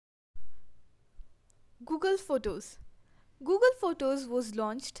Google Photos. Google Photos was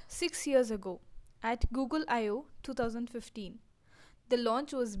launched 6 years ago at Google I/O 2015. The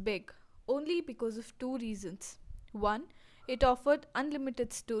launch was big only because of two reasons. One, it offered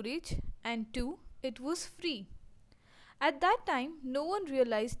unlimited storage, and two, it was free. At that time, no one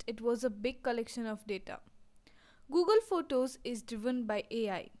realized it was a big collection of data. Google Photos is driven by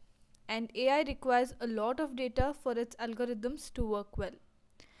AI, and AI requires a lot of data for its algorithms to work well.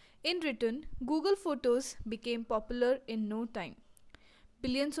 In return, Google Photos became popular in no time.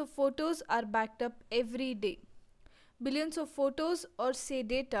 Billions of photos are backed up every day. Billions of photos or say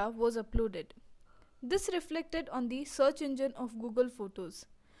data was uploaded. This reflected on the search engine of Google Photos,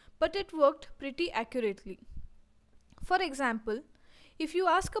 but it worked pretty accurately. For example, if you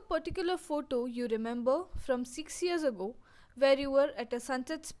ask a particular photo you remember from 6 years ago where you were at a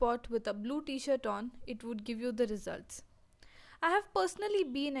sunset spot with a blue t-shirt on, it would give you the results. I have personally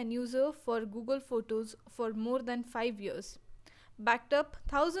been an user for Google Photos for more than 5 years, backed up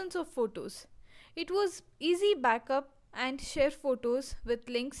thousands of photos. It was easy backup and share photos with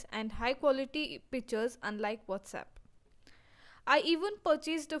links and high quality pictures unlike WhatsApp. I even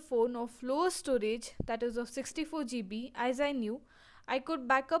purchased a phone of lower storage, that is of 64 GB, as I knew I could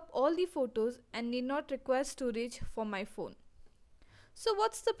back up all the photos and need not require storage for my phone. So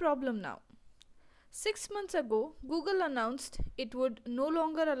what's the problem now? 6 months ago, Google announced it would no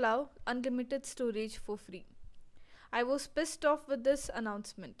longer allow unlimited storage for free. I was pissed off with this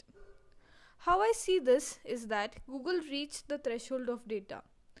announcement. How I see this is that Google reached the threshold of data.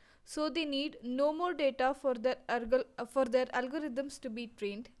 So they need no more data for their algorithms to be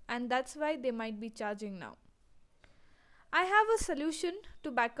trained, and that's why they might be charging now. I have a solution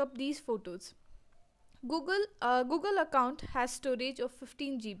to back up these photos. Google account has storage of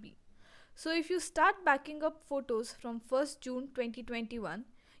 15 GB. So if you start backing up photos from 1st June 2021,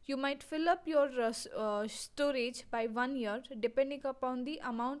 you might fill up your storage by 1 year depending upon the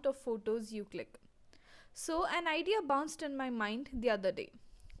amount of photos you click. So an idea bounced in my mind the other day.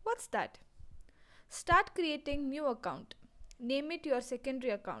 What's that? Start creating new account. Name it your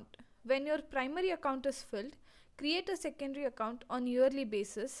secondary account. When your primary account is filled, create a secondary account on yearly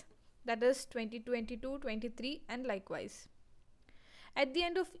basis, that is 2022, 23 and likewise. At the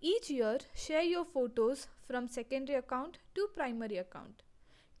end of each year, share your photos from secondary account to primary account.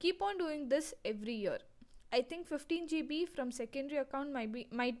 Keep on doing this every year. I think 15 GB from secondary account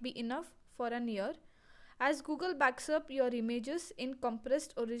might be enough for an year, as Google backs up your images in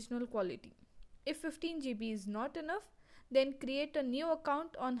compressed original quality. If 15 GB is not enough, then create a new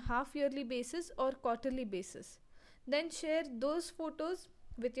account on half yearly basis or quarterly basis. Then share those photos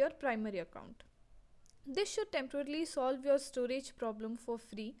with your primary account. This should temporarily solve your storage problem for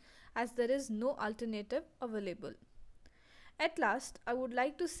free, as there is no alternative available. At last, I would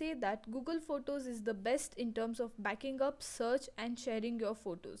like to say that Google Photos is the best in terms of backing up, search and sharing your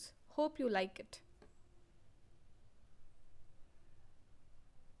photos. Hope you like it.